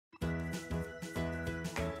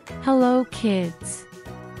Hello kids.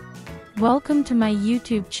 Welcome to my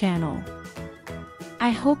YouTube channel.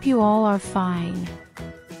 I hope you all are fine.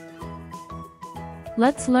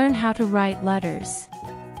 Let's learn how to write letters.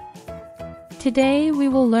 Today we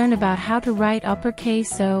will learn about how to write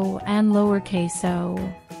uppercase O and lowercase o.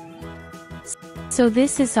 So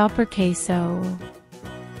this is uppercase O.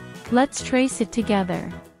 Let's trace it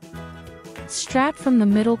together. Start from the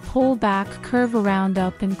middle, pull back, curve around,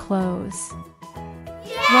 up and close.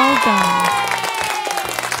 Well done.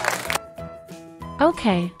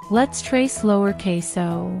 Okay, let's trace lowercase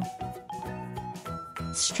o.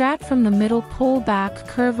 Start from the middle, pull back,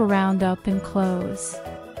 curve around, up and close.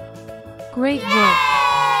 Great work.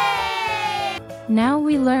 Now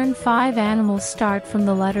we learn 5 animals start from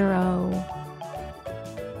the letter O.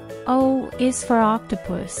 O is for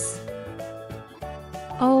octopus.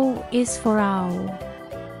 O is for owl.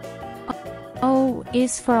 O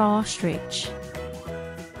is for ostrich.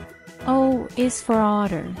 O is for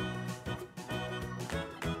otter.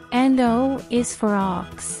 And O is for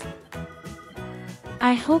ox.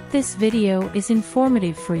 I hope this video is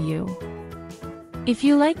informative for you. If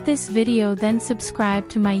you like this video, then subscribe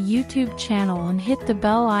to my YouTube channel and hit the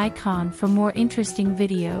bell icon for more interesting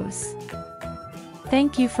videos.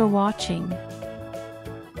 Thank you for watching.